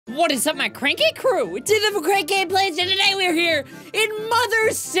What is up, my Cranky crew? It's Ethan from CrankGameplays, and today we're here in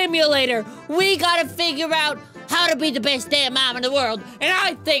Mother Simulator. We gotta figure out how to be the best damn mom in the world, and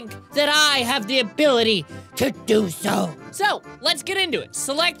I think that I have the ability to do so. So, let's get into it.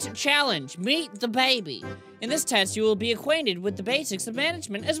 Select challenge, meet the baby. In this test, you will be acquainted with the basics of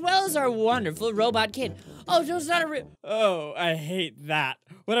management, as well as our wonderful robot kid. Oh, so it's not a real— Oh, I hate that.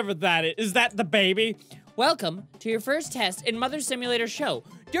 Whatever that is. Is that the baby? Welcome to your first test in Mother Simulator Show.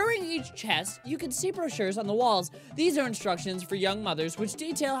 During each test, you can see brochures on the walls. These are instructions for young mothers which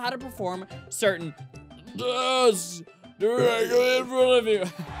detail how to perform certain tasks directly in front of you.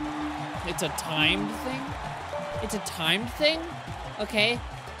 It's a timed thing? It's a timed thing? Okay,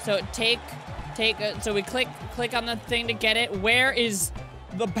 so so we click on the thing to get it. Where is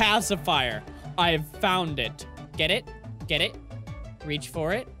The pacifier. I've found it. Get it? Get it? Reach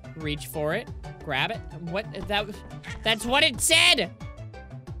for it. Reach for it. Grab it. What? That's what it said!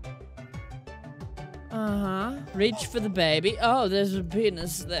 Uh-huh. Reach for the baby. Oh, there's a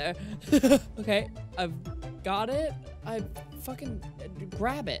penis there. Okay, I've got it. I fucking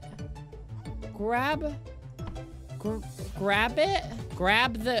grab it. Grab it?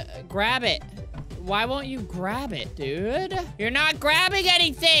 Grab it. Why won't you grab it, dude? You're not grabbing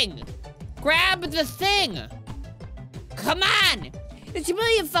anything! Grab the thing! Come on! It's a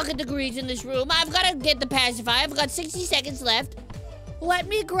million fucking degrees in this room. I've got to get the pacifier. I've got 60 seconds left. Let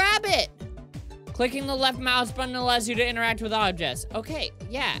me grab it. Clicking the left mouse button allows you to interact with objects. Okay,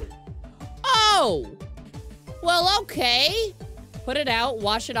 yeah. Oh! Well, okay. Put it out,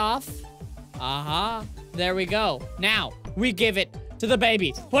 wash it off. Uh-huh. There we go. Now, we give it to the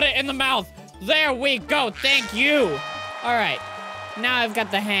baby. Put it in the mouth. There we go. Thank you. All right. Now I've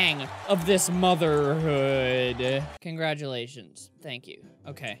got the hang of this motherhood. Congratulations. Thank you.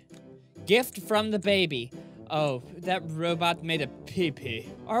 Okay. Gift from the baby. Oh, that robot made a pee-pee.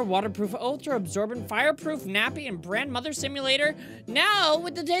 Our waterproof, ultra-absorbent, fireproof nappy and brand Mother Simulator. Now,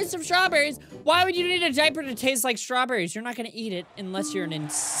 with the taste of strawberries. Why would you need a diaper to taste like strawberries? You're not gonna eat it unless you're an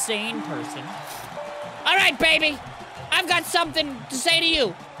insane person. All right, baby. I've got something to say to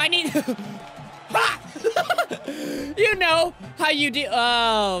you. I need... You know how you do—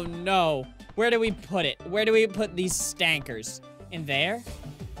 Oh, no. Where do we put it? Where do we put these stankers? In there?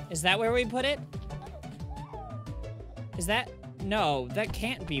 Is that where we put it? Is that— No, that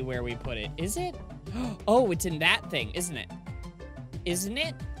can't be where we put it. Is it? Oh, it's in that thing, isn't it? Isn't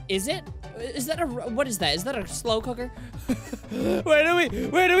it? Is it? Is that a— What is that? Is that a slow cooker? Where do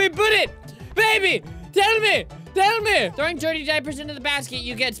we put it? Baby, tell me! Tell me! Throwing dirty diapers into the basket,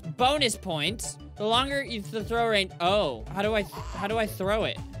 you get bonus points. The longer you throw range— Oh, how do I throw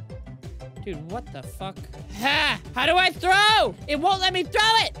it? Dude, what the fuck? Ha! How do I throw? It won't let me throw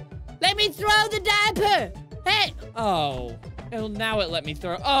it! Let me throw the diaper! Hey! Oh. Now it let me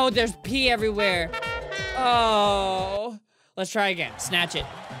throw— Oh, there's pee everywhere. Oh. Let's try again. Snatch it.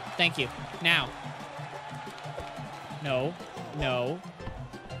 Thank you. Now. No. No.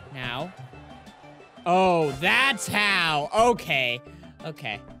 Now. Oh, that's how. Okay.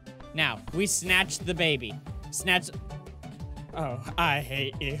 Okay. Now, we snatch the baby. Snatch— Oh, I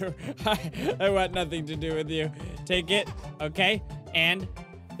hate you. I want nothing to do with you. Take it, okay? And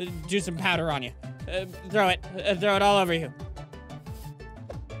do some powder on you. Throw it all over you.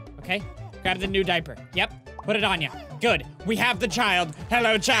 Okay? Grab the new diaper. Yep, put it on you. Good, we have the child.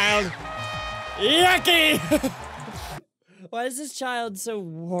 Hello, child. Yucky! Why is this child so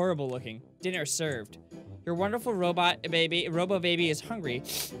horrible looking? Dinner served. Your wonderful robo baby is hungry.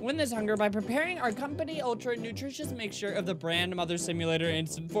 Win this hunger by preparing our company ultra nutritious mixture of the brand Mother Simulator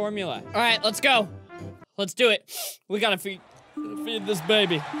instant formula. All right, let's go. Let's do it. We gotta feed this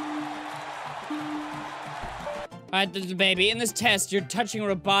baby. All right, this is the baby. In this test, your touching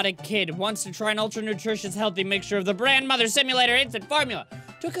robotic kid wants to try an ultra nutritious healthy mixture of the brand Mother Simulator instant formula.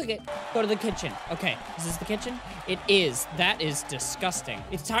 To cook it, go to the kitchen. Okay, is this the kitchen? It is. That is disgusting.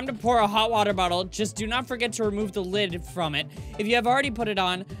 It's time to pour a hot water bottle. Just do not forget to remove the lid from it. If you have already put it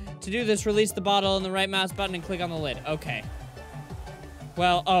on, to do this, release the bottle and the right mouse button and click on the lid. Okay.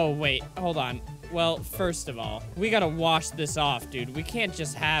 Well, oh, wait. Hold on. Well, first of all, we gotta wash this off, dude. We can't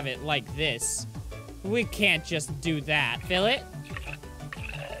just have it like this. We can't just do that. Fill it.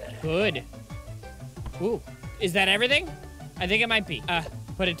 Good. Ooh. Is that everything? I think it might be.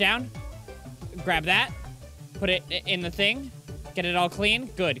 Put it down. Grab that. Put it in the thing. Get it all clean.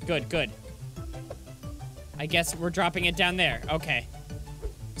 Good, good, good. I guess we're dropping it down there. Okay.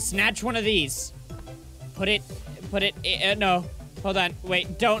 Snatch one of these. Put it, no. Hold on.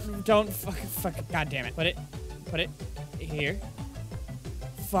 Wait, don't, fuck, god damn it. Put it here.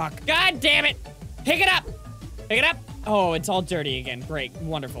 Fuck. God damn it. Pick it up. Pick it up. Oh, it's all dirty again. Great.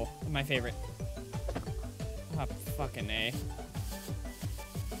 Wonderful. My favorite. Oh, fucking A.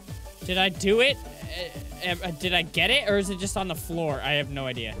 Did I do it? Did I get it? Or is it just on the floor? I have no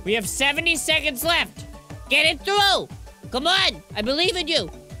idea. We have 70 seconds left. Get it through. Come on. I believe in you.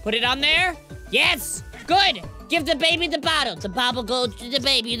 Put it on there. Yes. Good. Give the baby the bottle. The bottle goes to the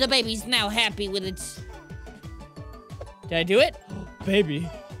baby. The baby's now happy with its... Did I do it? Baby.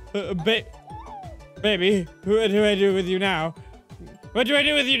 Baby. What do I do with you now? What do I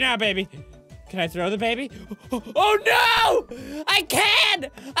do with you now, baby? Can I throw the baby? Oh no! I can!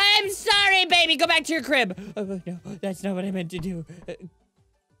 I'm sorry, baby. Go back to your crib. Oh, no, that's not what I meant to do.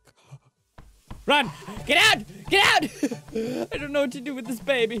 Run! Get out! Get out! I don't know what to do with this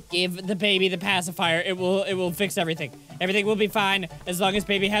baby. Give the baby the pacifier. It will fix everything. Everything will be fine as long as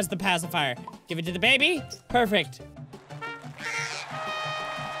baby has the pacifier. Give it to the baby. Perfect.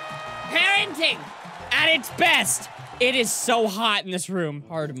 Parenting at its best. It is so hot in this room.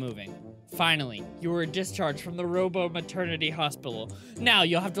 Hard moving. Finally, you were discharged from the Robo Maternity Hospital. Now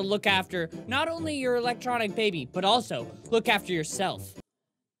you'll have to look after not only your electronic baby, but also look after yourself.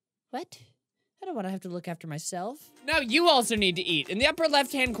 What? I don't want to have to look after myself. Now you also need to eat. In the upper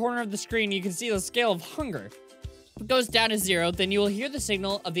left-hand corner of the screen, you can see the scale of hunger. If it goes down to 0, then you will hear the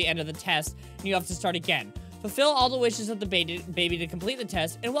signal of the end of the test, and you have to start again. Fulfill all the wishes of the baby to complete the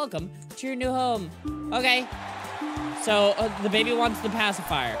test, and welcome to your new home. Okay. So, the baby wants the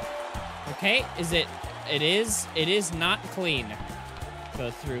pacifier. Okay, it is not clean. Go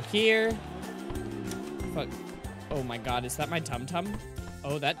through here. Fuck. Oh my god, is that my tum-tum?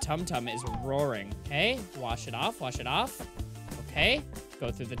 Oh, that tum-tum is roaring. Okay, wash it off, wash it off. Okay,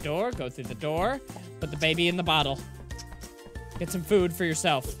 go through the door, go through the door. Put the baby in the bottle. Get some food for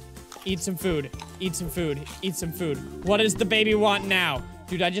yourself. Eat some food, eat some food, eat some food. What does the baby want now?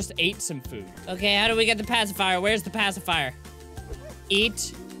 Dude, I just ate some food. Okay, how do we get the pacifier? Where's the pacifier?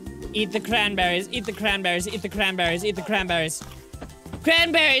 Eat the cranberries, eat the cranberries, eat the cranberries, eat the cranberries.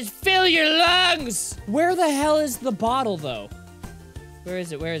 Cranberries, fill your lungs! Where the hell is the bottle, though? Where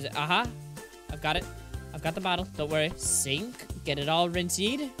is it? Where is it? Uh-huh. I've got it. I've got the bottle. Don't worry. Sink. Get it all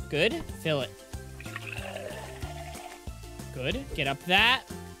rinsed. Good. Fill it. Good. Get up that.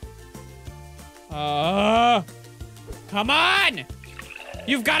 Come on!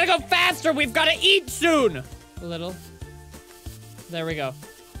 You've got to go faster! We've got to eat soon! A little. There we go.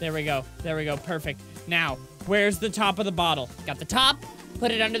 There we go. There we go. Perfect. Now, where's the top of the bottle? Got the top.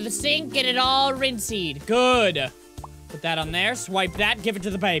 Put it under the sink. Get it all rinsed. Good. Put that on there. Swipe that. Give it to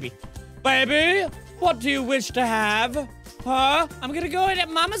the baby. Baby, what do you wish to have? Huh? I'm gonna go in.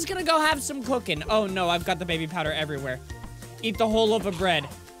 Mama's gonna go have some cooking. Oh no, I've got the baby powder everywhere. Eat the whole loaf of bread.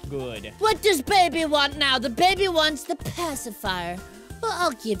 Good. What does baby want now? The baby wants the pacifier. Well,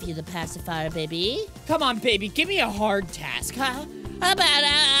 I'll give you the pacifier, baby. Come on, baby. Give me a hard task, huh? How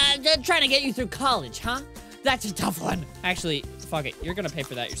about trying to get you through college, huh? That's a tough one. Actually, fuck it. You're gonna pay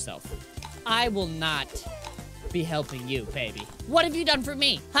for that yourself. I will not be helping you, baby. What have you done for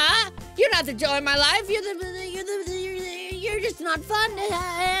me, huh? You're not the joy of my life. You're just not fun to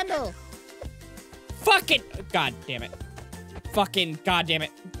handle. Fuck it. God damn it. Fucking god damn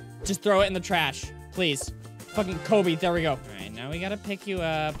it. Just throw it in the trash, please. Fucking Kobe. There we go. All right, now we gotta pick you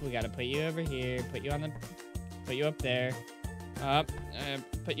up. We gotta put you over here. Put you up there.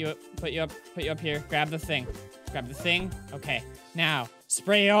 Put you up here. Grab the thing. Grab the thing. Okay. Now,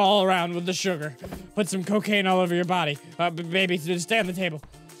 spray it all around with the sugar. Put some cocaine all over your body. Baby, stay on the table.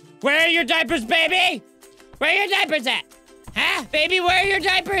 Where are your diapers, baby? Where are your diapers at? Huh? Baby, where are your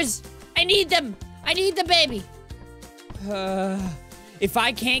diapers? I need them. I need the baby. If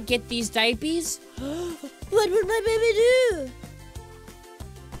I can't get these diapers, what would my baby do?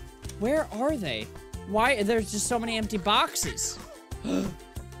 Where are they? Why? There's just so many empty boxes.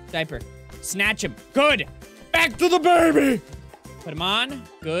 Diaper. Snatch him. Good. Back to the baby. Put him on.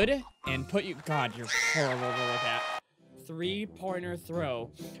 Good. And put you. God, you're horrible to look at. 3-pointer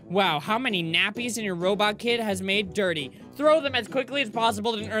throw. Wow, how many nappies in your robot kid has made dirty? Throw them as quickly as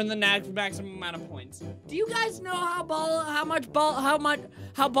possible and earn the maximum amount of points. Do you guys know how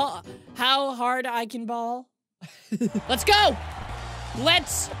hard I can ball? Let's go.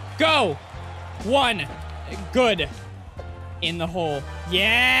 Let's go. 1. Good. In the hole.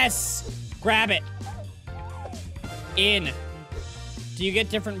 Yes. Grab it. In. Do you get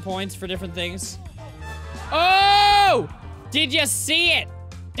different points for different things? Oh! Did you see it?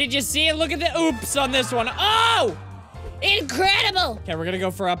 Did you see it? Look at the oops on this one. Oh! Incredible! Okay, we're gonna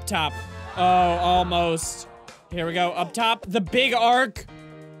go for up top. Oh, almost. Here we go. Up top. The big arc.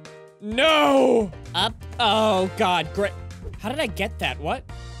 No! Up. Oh, God. Great. How did I get that? What?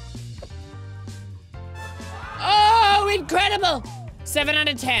 Oh! so incredible. 7 out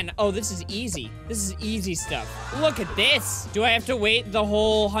of 10. Oh, this is easy. This is easy stuff. Look at this. Do I have to wait the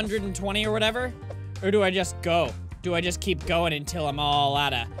whole 120 or whatever? Or do I just go? Do I just keep going until I'm all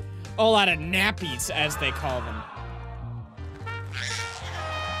out of nappies, as they call them?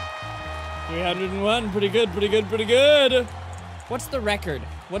 301. Pretty good, pretty good, pretty good. What's the record?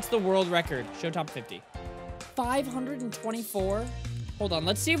 What's the world record? Show top 50. 524? Hold on,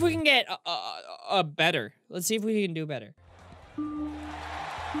 let's see if we can get better. Let's see if we can do better. 1.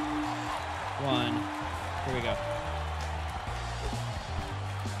 Here we go.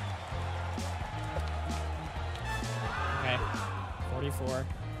 Okay. 44.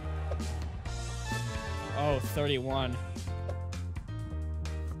 Oh, 31.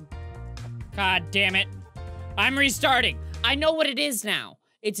 God damn it. I'm restarting. I know what it is now.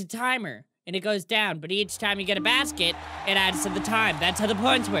 It's a timer, and it goes down, but each time you get a basket, it adds to the time. That's how the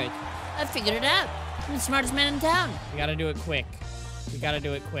points work. I figured it out. I'm the smartest man in town. We gotta do it quick. We gotta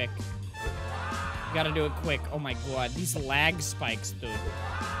do it quick. We gotta do it quick. Oh my god, these lag spikes, dude.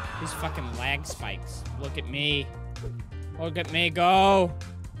 These fucking lag spikes. Look at me. Look at me go.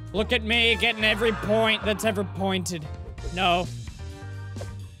 Look at me getting every point that's ever pointed. No.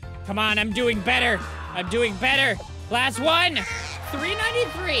 Come on, I'm doing better. I'm doing better. Last one.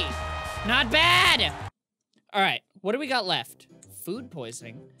 393. Not bad. All right, what do we got left? Food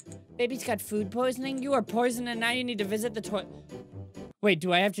poisoning. Baby's got food poisoning? You are poisoned and now you need to visit the toilet. Wait,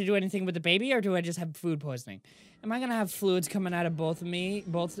 do I have to do anything with the baby or do I just have food poisoning? Am I gonna have fluids coming out of both of me,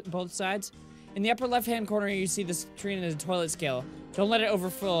 both sides? In the upper left-hand corner, you see the screen as a toilet scale. Don't let it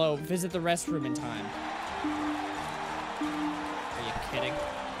overflow. Visit the restroom in time. Are you kidding?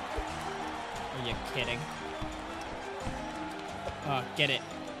 Are you kidding? Oh, get it.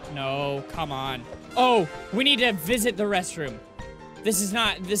 No, come on. Oh, we need to visit the restroom. This is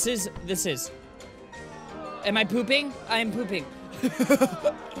not, this is. Am I pooping? I am pooping. What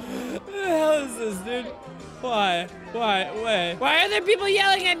the hell is this, dude? Why? Why are there people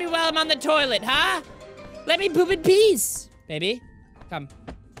yelling at me while I'm on the toilet, huh? Let me poop in peace. Baby, come.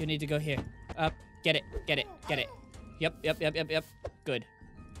 You need to go here. Up, get it. Yep. Good.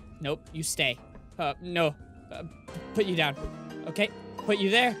 Nope, you stay. No. Put you down. Okay, put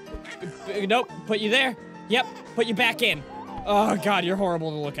you there. Nope, put you there. Yep, put you back in. Oh god, you're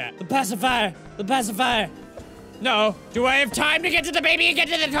horrible to look at. The pacifier. No, do I have time to get to the baby and get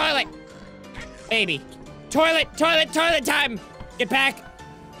to the toilet? Baby. Toilet time. Get back.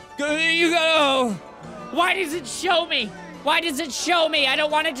 You go. Why does it show me? I don't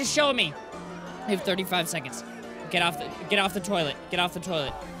want it to show me. I have 35 seconds. Get off the toilet.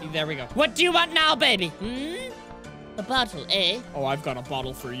 There we go. What do you want now, baby? A bottle, eh? Oh, I've got a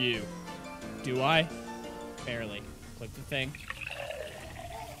bottle for you. Do I? Barely. Click the thing.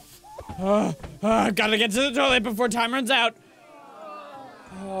 Gotta get to the toilet before time runs out.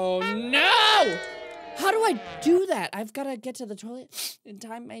 Oh, no! How do I do that? I've gotta get to the toilet in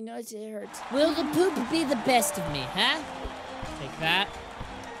time. My nose, it hurts. Will the poop be the best of me, huh? Take that.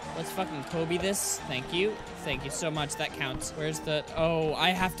 Let's fucking Kobe this. Thank you. Thank you so much. That counts. Where's the... Oh, I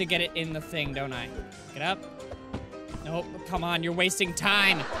have to get it in the thing, don't I? Get up. Nope. Come on, you're wasting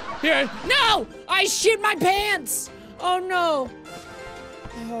time. Here. No! I shit my pants! Oh, no.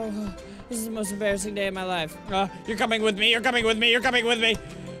 Oh, this is the most embarrassing day of my life. You're coming with me. Put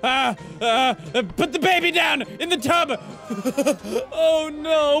the baby down in the tub. Oh,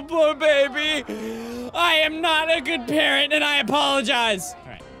 no, poor baby. I am not a good parent, and I apologize. All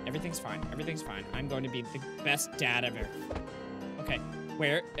right, everything's fine. I'm going to be the best dad ever. Okay,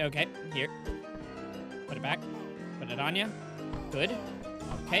 where? Okay, here. Put it back. Put it on you. Good.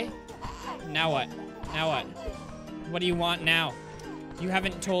 Okay. Now what? What do you want now? You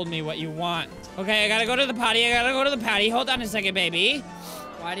haven't told me what you want. Okay, I gotta go to the potty. Hold on a second, baby.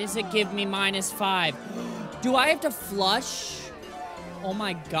 Why does it give me -5? Do I have to flush? Oh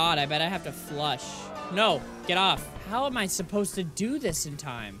my god, I bet I have to flush. No, get off. How am I supposed to do this in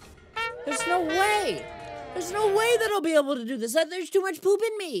time? There's no way. There's no way that I'll be able to do this. There's too much poop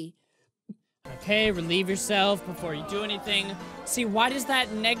in me. Okay, relieve yourself before you do anything. See, why does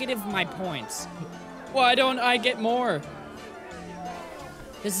that negative my points? Why don't I get more?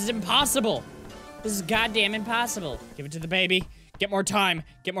 This is impossible. This is goddamn impossible. Give it to the baby. Get more time.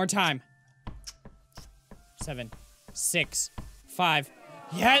 7, 6, 5.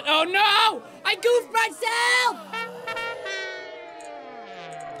 Yeah. Oh no! I goofed myself!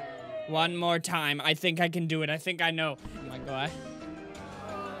 One more time. I think I can do it. I think I know. Oh my god.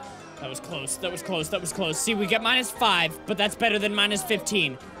 That was close. See, we get -5, but that's better than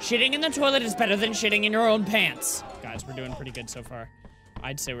 -15. Shitting in the toilet is better than shitting in your own pants. Guys, we're doing pretty good so far.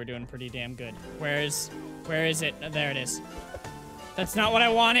 I'd say we're doing pretty damn good. Where is it? There it is. That's not what I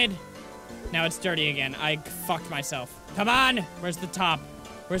wanted. Now it's dirty again. I fucked myself. Come on. Where's the top?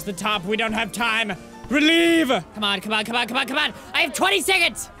 Where's the top? We don't have time. Relieve. Come on, come on, come on, come on, come on. I have 20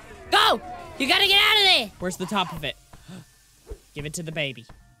 seconds. Go. You gotta get out of there. Where's the top of it? Give it to the baby.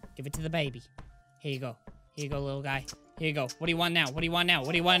 Give it to the baby. Here you go. Here you go, little guy. Here you go. What do you want now? What do you want now?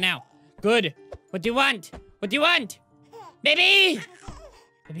 What do you want now? Good. What do you want? What do you want? Baby!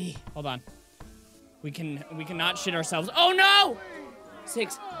 Baby, hold on. We cannot shit ourselves. Oh no!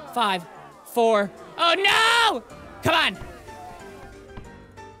 6, 5, 4. Oh no! Come on!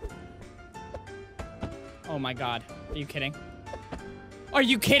 Oh my god. Are you kidding? Are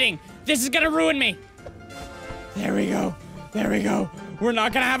you kidding? This is gonna ruin me! There we go. There we go. We're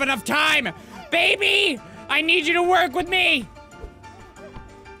not gonna have enough time! Baby! I need you to work with me!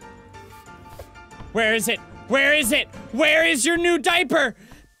 Where is it? Where is it? Where is your new diaper?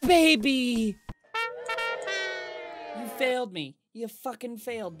 Baby! You failed me. You fucking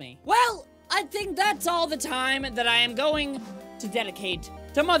failed me. Well, I think that's all the time that I am going to dedicate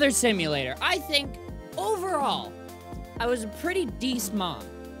to Mother Simulator. I think, overall, I was a pretty decent mom.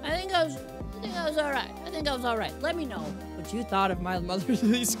 I think I was alright. I think I was alright. Let me know what you thought of my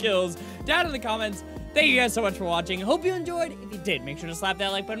motherly skills down in the comments. Thank you guys so much for watching. Hope you enjoyed. If you did, make sure to slap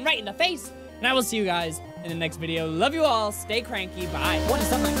that like button right in the face. And I will see you guys in the next video. Love you all. Stay cranky. Bye. What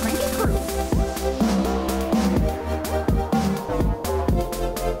is up, my cranky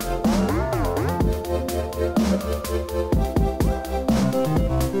crew?